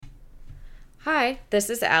Hi,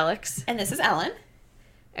 this is Alex, And this is Ellen.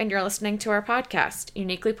 and you're listening to our podcast,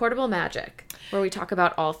 Uniquely Portable Magic, where we talk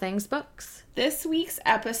about all things books. This week's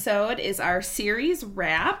episode is our series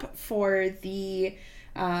wrap for the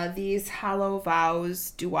These Hollow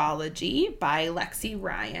Vows duology by Lexi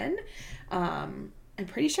Ryan. I'm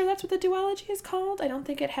pretty sure that's what the duology is called. I don't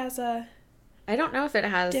think it has a... I don't know if it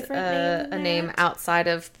has Different name a than name that? outside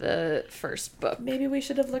of the first book. Maybe we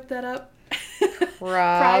should have looked that up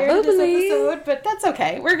prior to this Probably. episode, but that's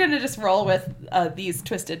okay. We're going to just roll with These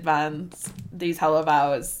Twisted Bonds, These Hollow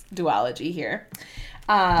Vows duology here.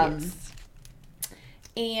 Yes.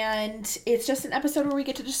 And it's just an episode where we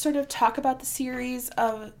get to just sort of talk about the series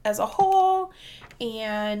as a whole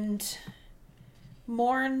and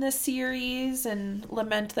mourn the series and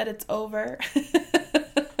lament that it's over.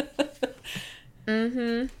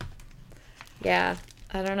 Mm-hmm. Yeah,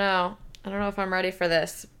 I don't know. I don't know if I'm ready for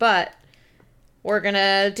this, but we're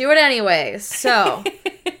gonna do it anyway. So,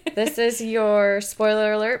 this is your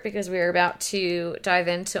spoiler alert because we are about to dive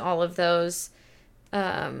into all of those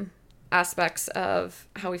aspects of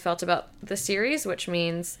how we felt about the series, which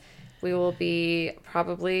means we will be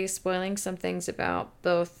probably spoiling some things about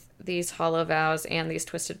both these Hollow Vows and these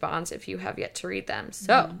Twisted Bonds if you have yet to read them.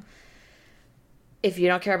 So, if you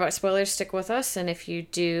don't care about spoilers, stick with us. And if you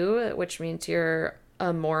do, which means you're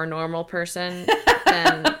a more normal person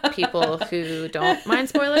than people who don't mind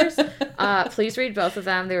spoilers, please read both of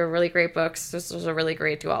them. They were really great books. This was a really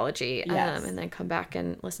great duology. Yes. And then come back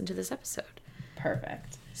and listen to this episode.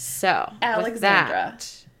 Perfect. So, Alexandra. with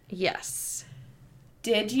that, yes.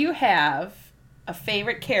 Did you have a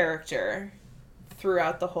favorite character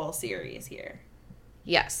throughout the whole series here?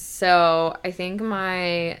 Yes. So, I think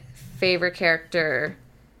my favorite character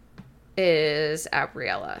is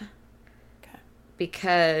Abriella. Okay.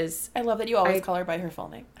 Because I love that you always call her by her full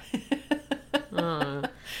name.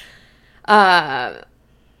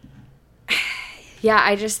 Yeah,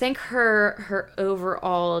 I just think her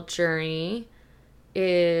overall journey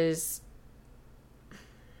is,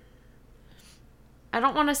 I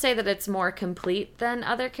don't want to say that it's more complete than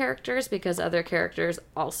other characters because other characters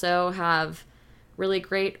also have really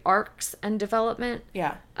great arcs and development.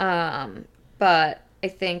 Yeah. But I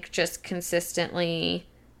think just consistently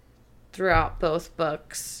throughout both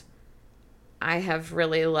books, I have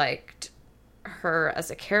really liked her as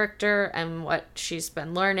a character and what she's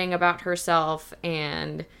been learning about herself,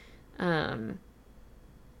 and I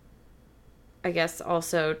guess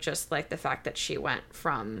also just like the fact that she went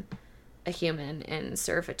from a human in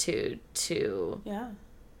servitude to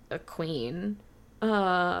a queen. It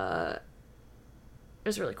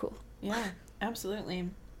was really cool. Yeah, absolutely.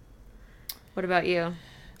 What about you?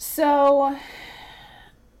 So,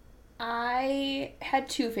 I had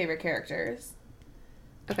two favorite characters.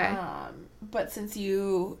 Okay. But since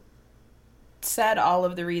you said all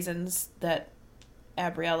of the reasons that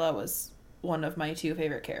Abriella was one of my two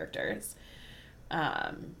favorite characters,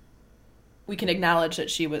 we can acknowledge that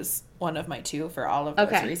she was one of my two for all of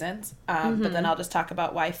those reasons. But then I'll just talk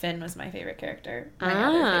about why Finn was my favorite character. My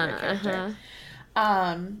other favorite character.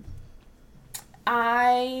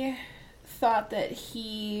 I thought that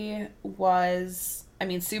he was,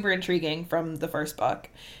 super intriguing from the first book.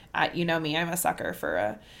 You know me, I'm a sucker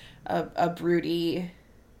for a broody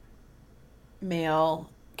male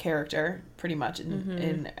character, pretty much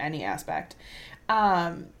in any aspect.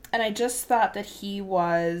 And I just thought that he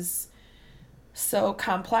was so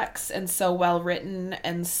complex and so well written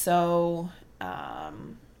and so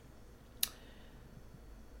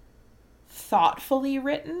thoughtfully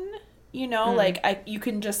written. You know, you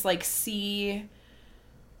can just see,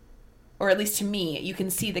 or at least to me, you can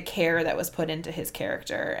see the care that was put into his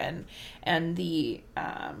character and the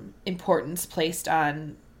importance placed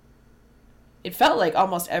on. It felt like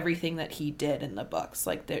almost everything that he did in the books.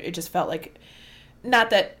 It just felt like, not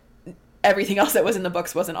that everything else that was in the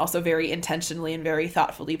books wasn't also very intentionally and very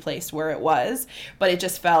thoughtfully placed where it was, but it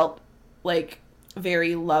just felt like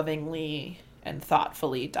very lovingly and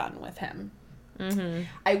thoughtfully done with him. Mm-hmm.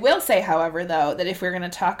 I will say, however, though, that if we're going to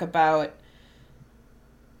talk about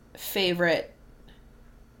favorite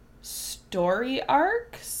story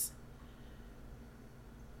arcs,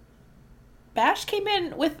 Bash came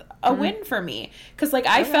in with a win for me. Because,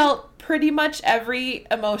 I felt pretty much every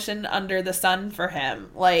emotion under the sun for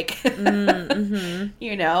him.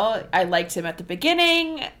 You know, I liked him at the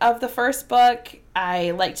beginning of the first book.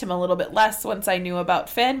 I liked him a little bit less once I knew about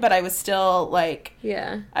Finn, but I was still,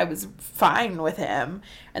 I was fine with him.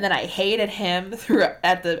 And then I hated him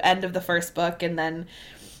at the end of the first book, and then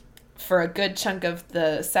for a good chunk of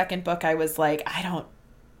the second book, I was like, I don't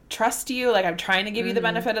trust you. I'm trying to give you the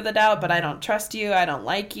benefit of the doubt, but I don't trust you. I don't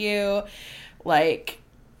like you. Like,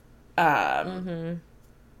 and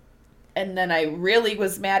then I really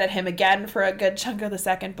was mad at him again for a good chunk of the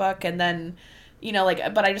second book. And then, you know,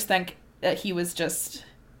 like, but I just think that he was just,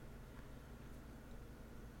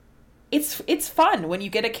 it's fun when you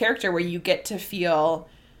get a character where you get to feel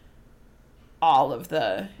all of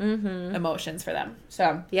the emotions for them.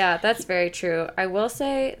 So yeah, that's very true. I will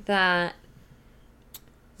say that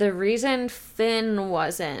the reason Finn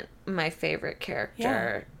wasn't my favorite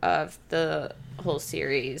character of the whole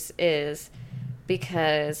series is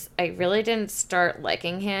because I really didn't start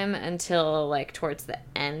liking him until like towards the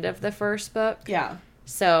end of the first book. Yeah.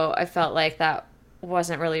 So I felt like that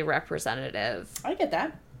wasn't really representative. I get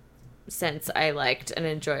that. Since I liked and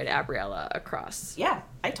enjoyed Abriella across. Yeah,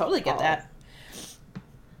 I totally get that.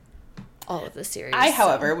 All of the series. I,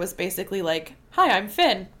 however, was basically like, hi, I'm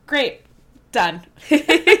Finn. Great. Done.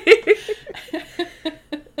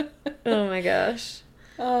 Oh my gosh.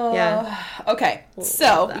 Oh. Yeah. Okay,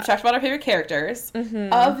 so we've talked about our favorite characters.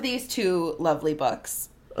 Of these two lovely books,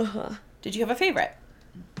 did you have a favorite?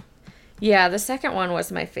 Yeah, the second one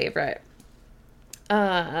was my favorite.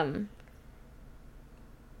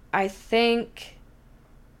 I think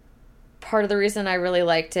part of the reason I really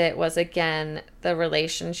liked it was, again, the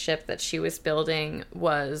relationship that she was building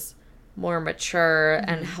was more mature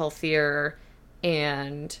and healthier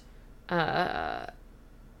and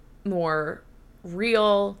more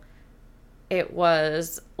real. It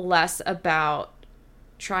was less about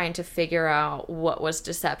trying to figure out what was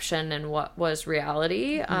deception and what was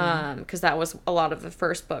reality, because that was a lot of the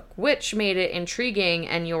first book, which made it intriguing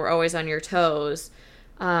and you were always on your toes.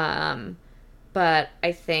 But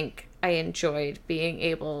I think I enjoyed being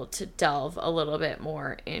able to delve a little bit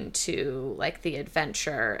more into like the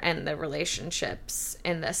adventure and the relationships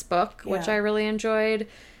in this book, which I really enjoyed.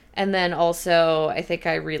 And then also I think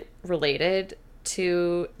I related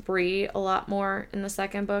to Bree a lot more in the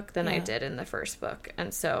second book than I did in the first book.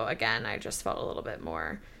 And so again, I just felt a little bit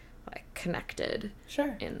more like connected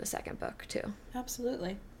in the second book too.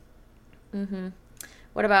 Absolutely.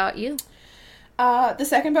 What about you? The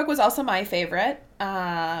second book was also my favorite,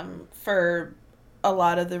 for a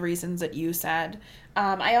lot of the reasons that you said.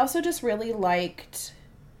 I also just really liked,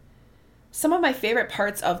 some of my favorite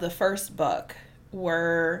parts of the first book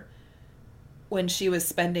were when she was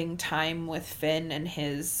spending time with Finn and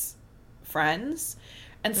his friends.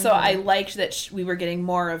 And so I liked that we were getting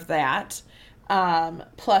more of that.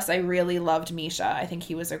 Plus, I really loved Misha. I think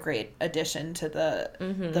he was a great addition to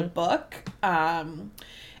the book.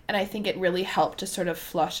 And I think it really helped to sort of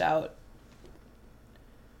flush out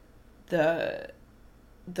the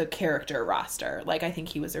character roster. Like, I think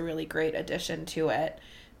he was a really great addition to it.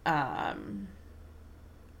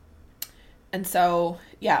 And so,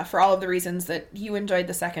 yeah, for all of the reasons that you enjoyed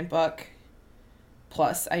the second book,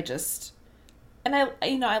 plus I liked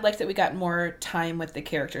that we got more time with the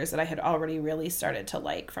characters that I had already really started to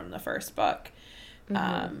like from the first book.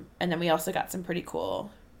 And then we also got some pretty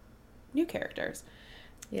cool new characters.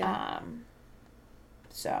 Yeah.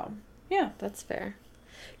 So, yeah. That's fair.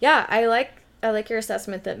 Yeah, I like your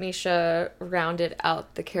assessment that Misha rounded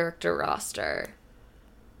out the character roster.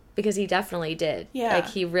 Because he definitely did. Yeah. Like,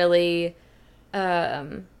 he really,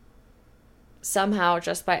 somehow,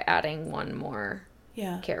 just by adding one more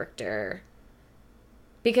character.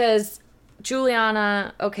 Because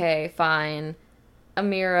Juliana, okay, fine.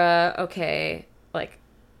 Amira, okay. Like,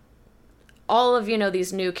 all of,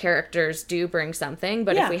 these new characters do bring something,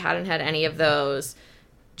 but if we hadn't had any of those,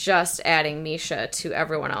 just adding Misha to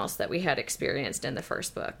everyone else that we had experienced in the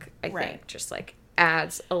first book, I think just, like,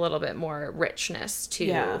 adds a little bit more richness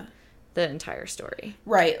to the entire story.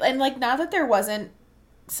 Right. And, like, now that there wasn't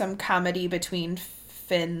some comedy between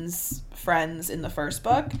Finn's friends in the first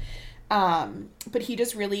book, but he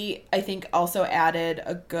just really, I think, also added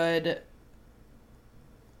a good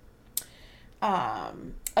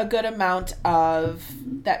amount of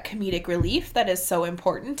that comedic relief that is so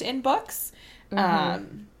important in books,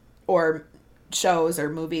 or shows or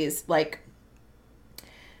movies, like,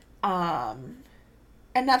 and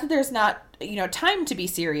not that there's not, time to be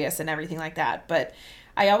serious and everything like that, but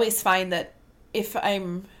I always find that if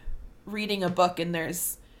I'm reading a book and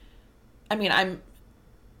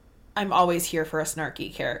I'm always here for a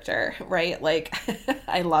snarky character, right? Like,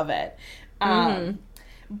 I love it.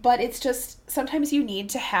 But it's just, sometimes you need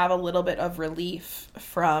to have a little bit of relief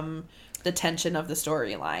from the tension of the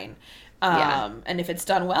storyline. And if it's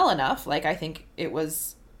done well enough, like, I think it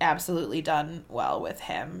was absolutely done well with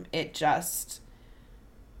him. It just,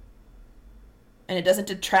 and it doesn't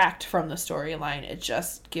detract from the storyline. It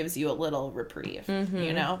just gives you a little reprieve,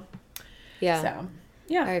 Yeah. So,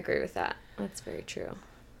 yeah. I agree with that. That's very true.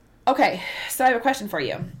 Okay, so I have a question for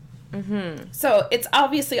you. Mm-hmm. So it's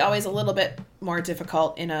obviously always a little bit more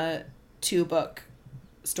difficult in a 2-book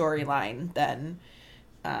storyline than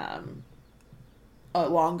a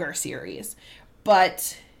longer series.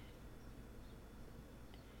 But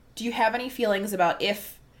do you have any feelings about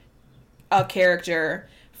if a character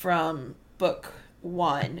from book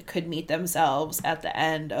 1 could meet themselves at the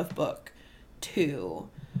end of book 2?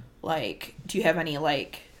 Like, do you have any,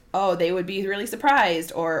 like, oh, they would be really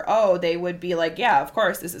surprised, or, oh, they would be like, yeah, of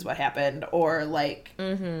course, this is what happened, or, like,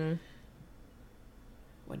 what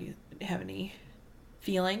do you have any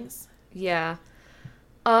feelings? Yeah.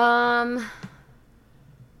 I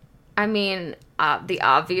mean, the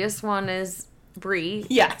obvious one is Bree.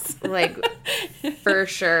 Yes. Like, for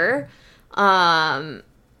sure.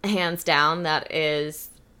 Hands down, that is,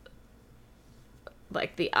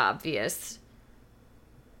 like, the obvious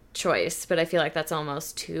choice, but I feel like that's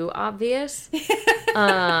almost too obvious.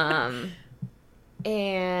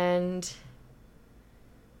 And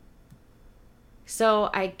so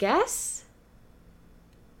I guess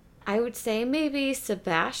I would say maybe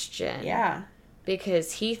Sebastian. Yeah.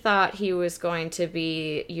 Because he thought he was going to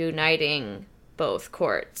be uniting both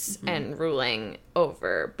courts and ruling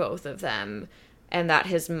over both of them, and that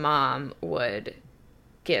his mom would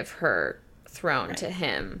give her throne to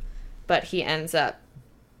him, but he ends up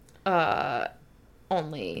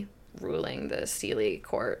only ruling the Seelie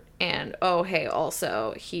court. And oh hey,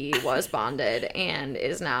 also he was bonded and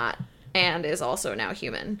is also now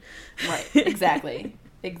human. Right. Exactly.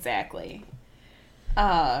 Exactly.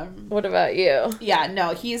 What about you? Yeah,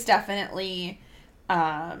 no, he's definitely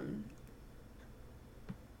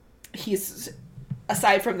he's,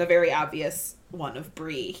 aside from the very obvious one of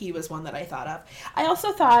Bree, he was one that I thought of. I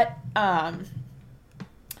also thought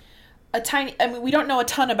we don't know a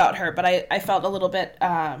ton about her, but I felt a little bit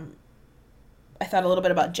I thought a little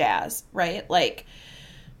bit about Jazz, right? Like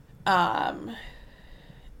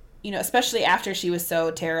especially after she was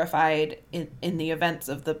so terrified in the events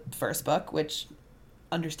of the first book, which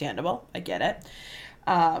understandable, I get it,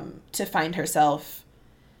 to find herself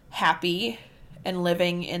happy and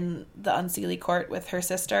living in the Unseelie court with her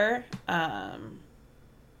sister. I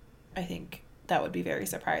think that would be very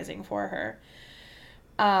surprising for her.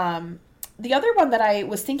 The other one that I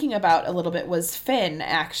was thinking about a little bit was Finn,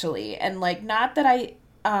 actually. And, like, not that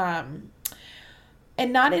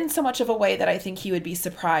and not in so much of a way that I think he would be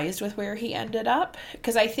surprised with where he ended up.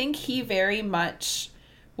 Because I think he very much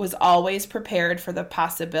was always prepared for the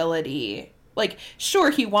possibility. Like, sure,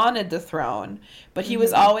 he wanted the throne, but he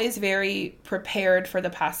was always very prepared for the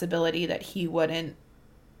possibility that he wouldn't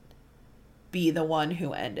be the one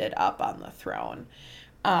who ended up on the throne.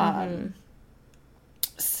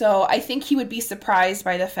 So I think he would be surprised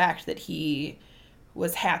by the fact that he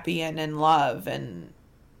was happy and in love and,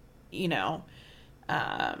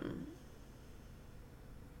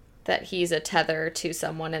 that he's a tether to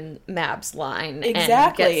someone in Mab's line.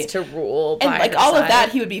 Exactly. And gets to rule by and, like, all of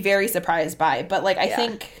that he would be very surprised by. But, like, I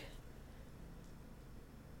think,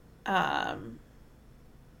 to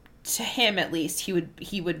him at least,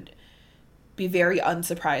 he would be very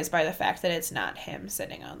unsurprised by the fact that it's not him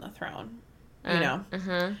sitting on the throne. Yeah,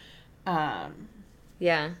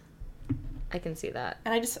 I can see that.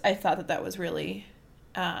 And I thought that was really,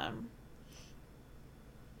 I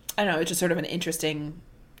don't know, it's just sort of an interesting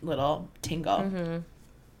little tingle.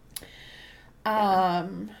 Yeah,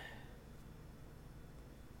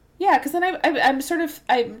 because then I'm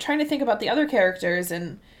trying to think about the other characters,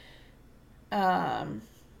 and I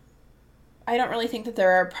don't really think that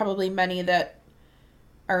there are probably many that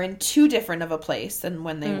are in too different of a place than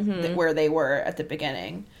when they where they were at the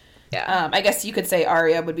beginning. Yeah. I guess you could say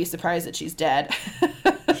Arya would be surprised that she's dead.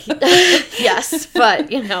 Yes, but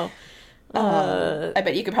I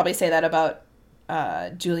bet you could probably say that about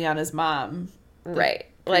Juliana's mom, right?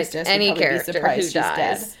 Like any character who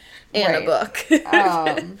dies in a book,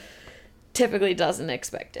 typically doesn't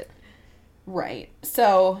expect it, right?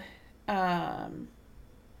 So,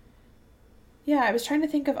 yeah, I was trying to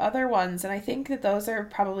think of other ones, and I think that those are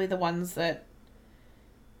probably the ones that,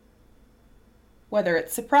 whether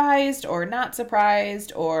it's surprised or not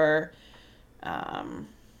surprised or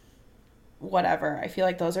whatever, I feel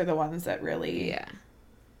like those are the ones that really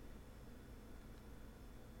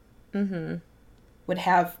would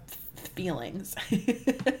have feelings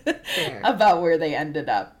about where they ended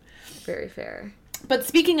up. Very fair. But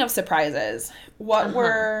speaking of surprises, what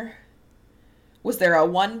was there a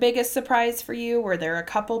one biggest surprise for you? Were there a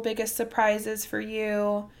couple biggest surprises for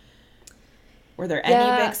you? Were there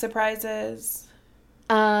any big surprises?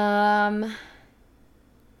 I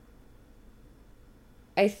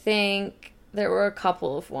think there were a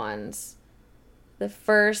couple of ones. The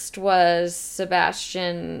first was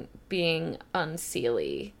Sebastian being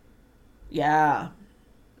unseelie. Yeah.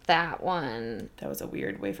 That one. That was a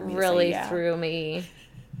weird way for me really to say yeah. threw me.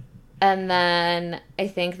 And then I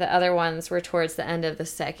think the other ones were towards the end of the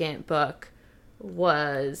second book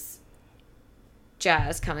was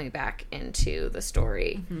Jazz coming back into the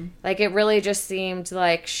story. Mm-hmm. Like, it really just seemed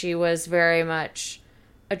like she was very much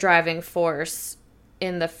a driving force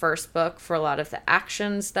in the first book for a lot of the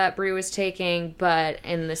actions that Bree was taking, but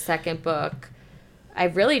in the second book, I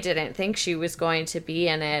really didn't think she was going to be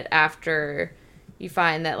in it after you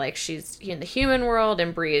find that, like, she's in the human world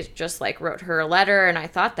and Bree just, like, wrote her a letter, and I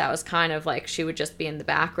thought that was kind of like she would just be in the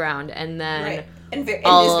background, and then... Right. And is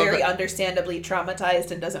very understandably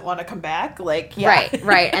traumatized and doesn't want to come back. Like, yeah.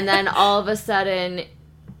 Right. And then all of a sudden,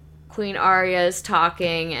 Queen Arya's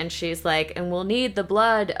talking, and she's like, and we'll need the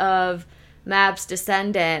blood of Mab's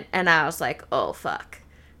descendant, and I was like, oh, fuck.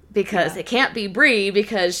 Because it can't be Bree,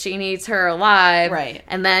 because she needs her alive. Right.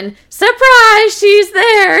 And then, surprise, she's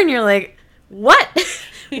there, and you're like... What?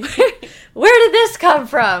 Where did this come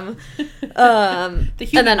from? And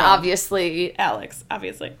then mom. Obviously... Alex,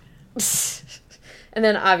 obviously. And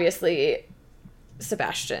then obviously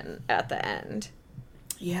Sebastian at the end.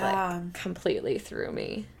 Yeah. Like, completely threw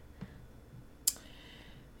me.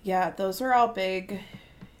 Yeah, those were all big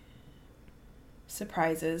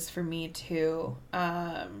surprises for me too.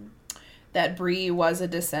 That Bree was a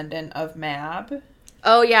descendant of Mab.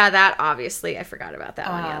 Oh, yeah, that obviously. I forgot about that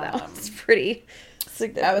one. Yeah, that was pretty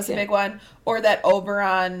significant. That was a big one. Or that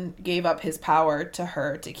Oberon gave up his power to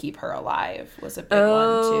her to keep her alive was a big one, too.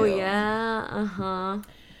 Oh, yeah. Uh-huh.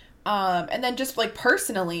 And then just, like,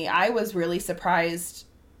 personally, I was really surprised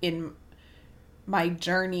in my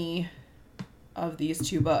journey of these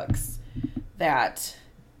two books that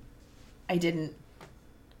I didn't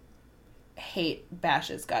hate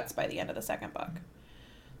Bash's guts by the end of the second book.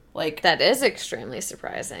 Like, that is extremely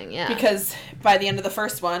surprising, yeah. Because by the end of the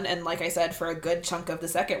first one, and like I said, for a good chunk of the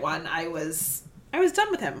second one, I was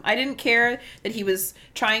done with him. I didn't care that he was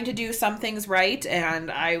trying to do some things right,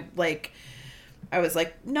 and I was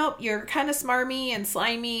like, nope, you're kind of smarmy and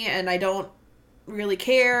slimy, and I don't really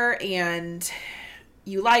care, and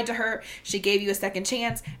you lied to her. She gave you a second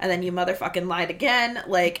chance, and then you motherfucking lied again.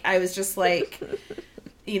 Like, I was just like,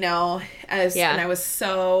 and I was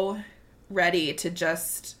so ready to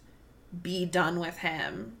just be done with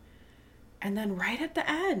him. And then right at the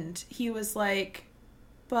end, he was like,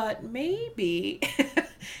 but maybe.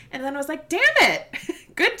 And then I was like, damn it.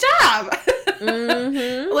 Good job.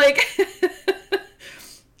 Mm-hmm. Like,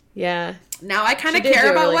 yeah. Now I kind of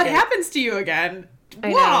care about what happens to you again.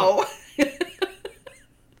 Whoa.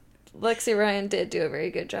 Lexi Ryan did do a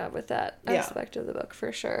very good job with that aspect of the book,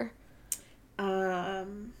 for sure.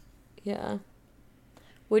 Yeah.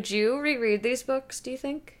 Would you reread these books, do you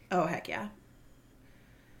think? Oh, heck yeah.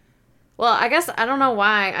 Well, I guess I don't know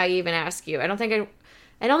why I even ask you. I don't think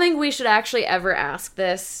we should actually ever ask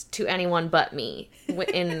this to anyone but me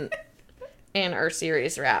in our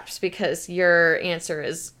series wraps, because your answer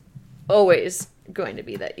is always going to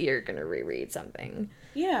be that you're going to reread something.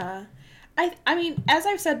 Yeah. I mean, as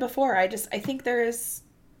I've said before, I think there is,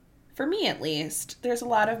 for me at least, there's a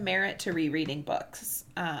lot of merit to rereading books.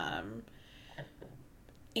 And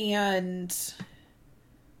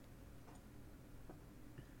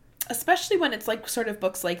especially when it's like sort of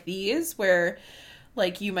books like these where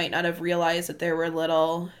like you might not have realized that there were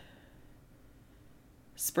little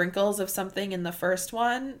sprinkles of something in the first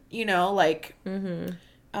one, like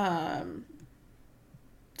Mm-hmm.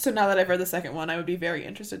 So now that I've read the second one, I would be very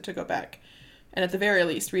interested to go back and at the very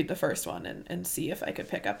least read the first one and see if I could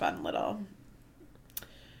pick up on little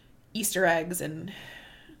Easter eggs and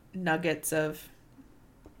nuggets of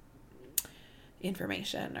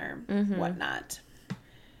information or whatnot.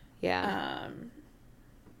 Yeah.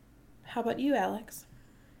 How about you, Alex?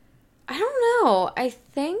 I don't know. I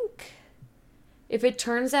think if it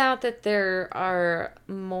turns out that there are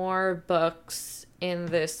more books in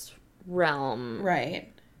this realm,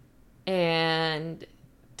 Right. and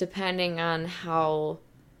depending on how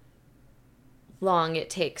long it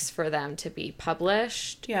takes for them to be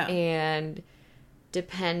published, and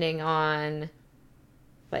depending on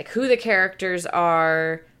like who the characters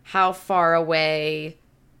are, how far away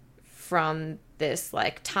from this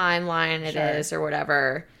like timeline it is or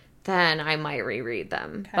whatever, then I might reread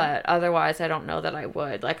them. Okay. But otherwise I don't know that I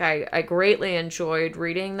would. Like I greatly enjoyed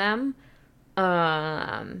reading them.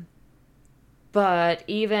 But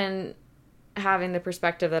even having the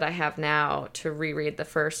perspective that I have now to reread the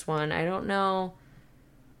first one, I don't know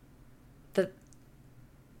that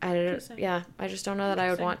I just don't know that I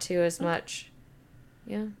would want to as much.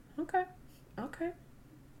 Yeah. Okay. Okay.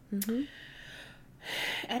 Mm-hmm.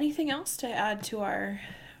 Anything else to add to our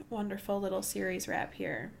wonderful little series wrap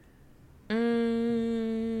here? I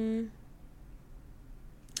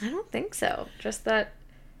don't think so. Just that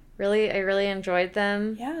I really enjoyed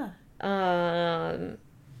them. Yeah.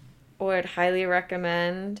 Would highly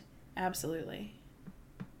recommend. Absolutely.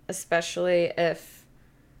 Especially if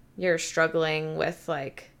you're struggling with,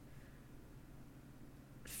 like,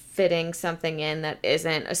 fitting something in that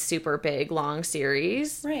isn't a super big, long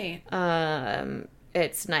series. Right.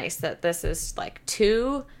 It's nice that this is, like,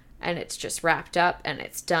 2, and it's just wrapped up, and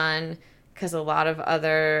it's done, because a lot of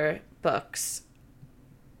other books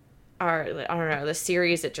are, I don't know, the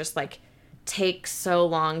series, it just, like, takes so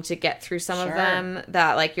long to get through some of them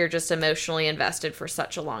that, like, you're just emotionally invested for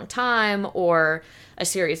such a long time, or a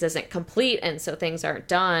series isn't complete and so things aren't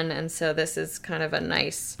done, and so this is kind of a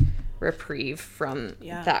nice reprieve from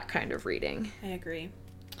that kind of reading. I agree.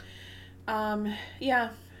 Yeah,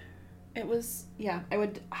 it was, I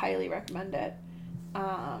would highly recommend it.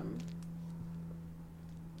 I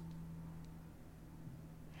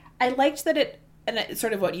liked that it, and it's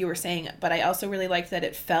sort of what you were saying, but I also really liked that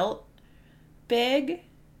it felt big.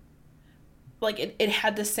 Like, it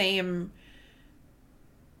had the same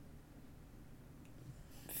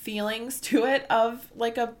feelings to it of,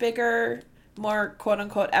 like, a bigger, more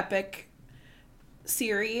quote-unquote epic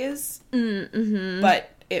series. Mm-hmm. But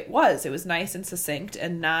it was nice and succinct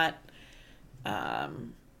and not...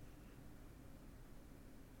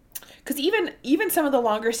 because even some of the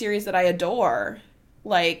longer series that I adore,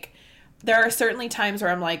 like, there are certainly times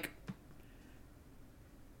where I'm like,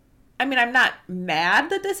 I mean, I'm not mad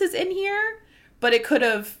that this is in here, but it could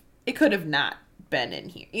have not been in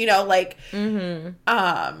here, you know, like, because,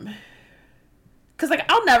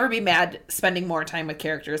 like, I'll never be mad spending more time with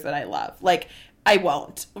characters that I love, like, I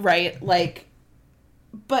won't, right, like,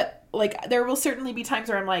 but, like, there will certainly be times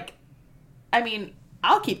where I'm like, I mean,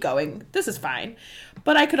 I'll keep going, this is fine,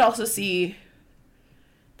 but I could also see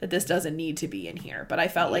that this doesn't need to be in here, but I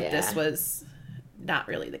felt like this was not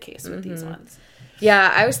really the case with these ones.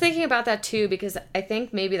 Yeah, I was thinking about that too, because I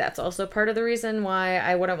think maybe that's also part of the reason why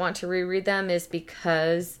I wouldn't want to reread them, is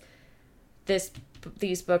because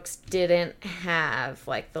these books didn't have,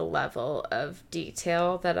 like, the level of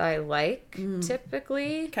detail that I like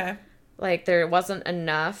typically. Okay. Like, there wasn't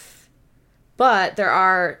enough, but there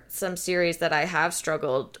are some series that I have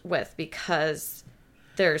struggled with because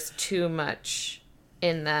there's too much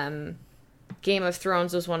in them. Game of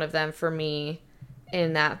Thrones was one of them for me,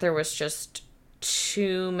 in that there was just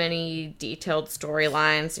too many detailed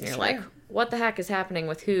storylines, and you're like, what the heck is happening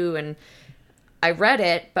with who? And I read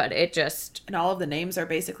it, but it just... And all of the names are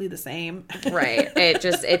basically the same. Right.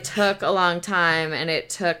 It took a long time, and it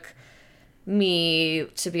took me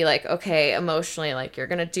to be like, okay, emotionally, like, you're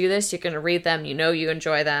gonna do this, you're gonna read them, you know you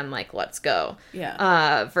enjoy them, like, let's go.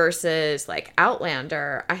 Yeah. Versus, like,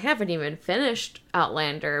 Outlander. I haven't even finished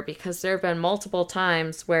Outlander because there have been multiple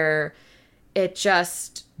times where it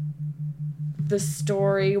just... the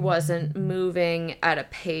story wasn't moving at a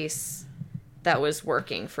pace that was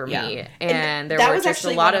working for me. And there were just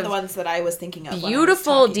a lot of the ones that I was thinking of.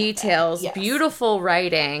 Beautiful details, beautiful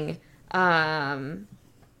writing,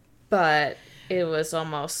 but it was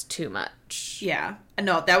almost too much. Yeah.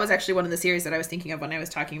 No, that was actually one of the series that I was thinking of when I was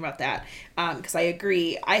talking about that. Because I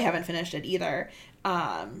agree, I haven't finished it either.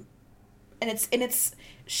 And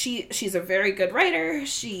she's a very good writer.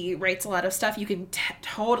 She writes a lot of stuff. You can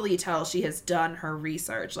totally tell she has done her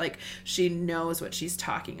research. Like, she knows what she's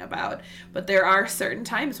talking about. But there are certain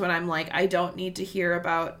times when I'm like, I don't need to hear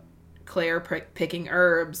about Claire picking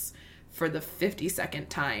herbs for the 52nd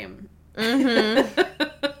time. Mm-hmm.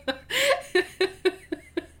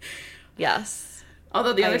 Yes.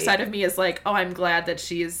 Although the other side of me is like, oh, I'm glad that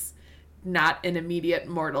she's not in immediate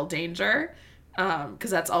mortal danger.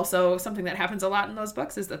 Because that's also something that happens a lot in those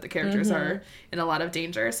books, is that the characters are in a lot of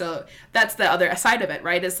danger. So that's the other side of it,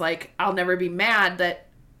 right? Is like, I'll never be mad that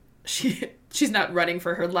she's not running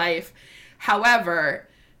for her life. However,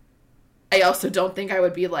 I also don't think I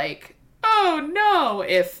would be like, oh no,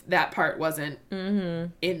 if that part wasn't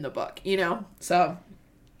in the book, you know? So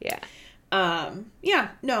yeah.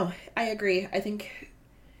 No, I agree. I think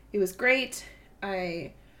it was great.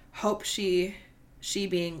 I hope she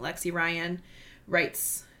being Lexi Ryan,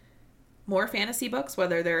 writes more fantasy books,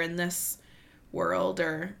 whether they're in this world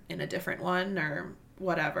or in a different one or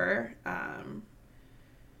whatever.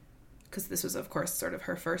 Because this was, of course, sort of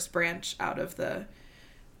her first branch out of the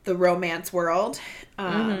romance world.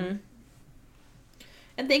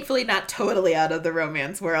 And thankfully not totally out of the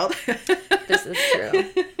romance world. This is true.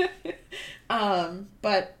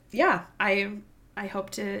 But yeah, I hope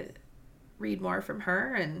to read more from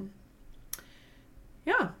her, and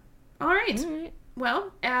yeah. All right.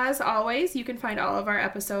 Well, as always, you can find all of our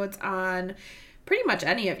episodes on pretty much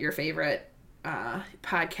any of your favorite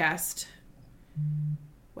podcast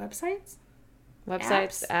websites,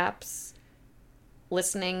 apps,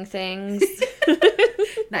 listening things.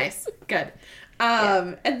 Nice. Good.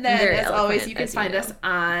 And then, as always, you can find us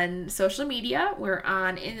on social media. We're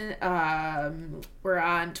on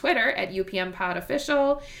Twitter at UPM Pod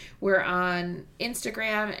Official. We're on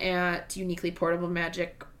Instagram at Uniquely Portable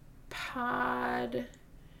Magic Pod.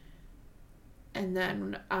 And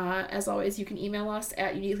then, as always, you can email us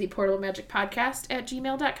at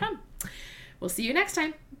uniquelyportablemagicpodcast@gmail.com. We'll see you next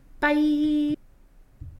time. Bye.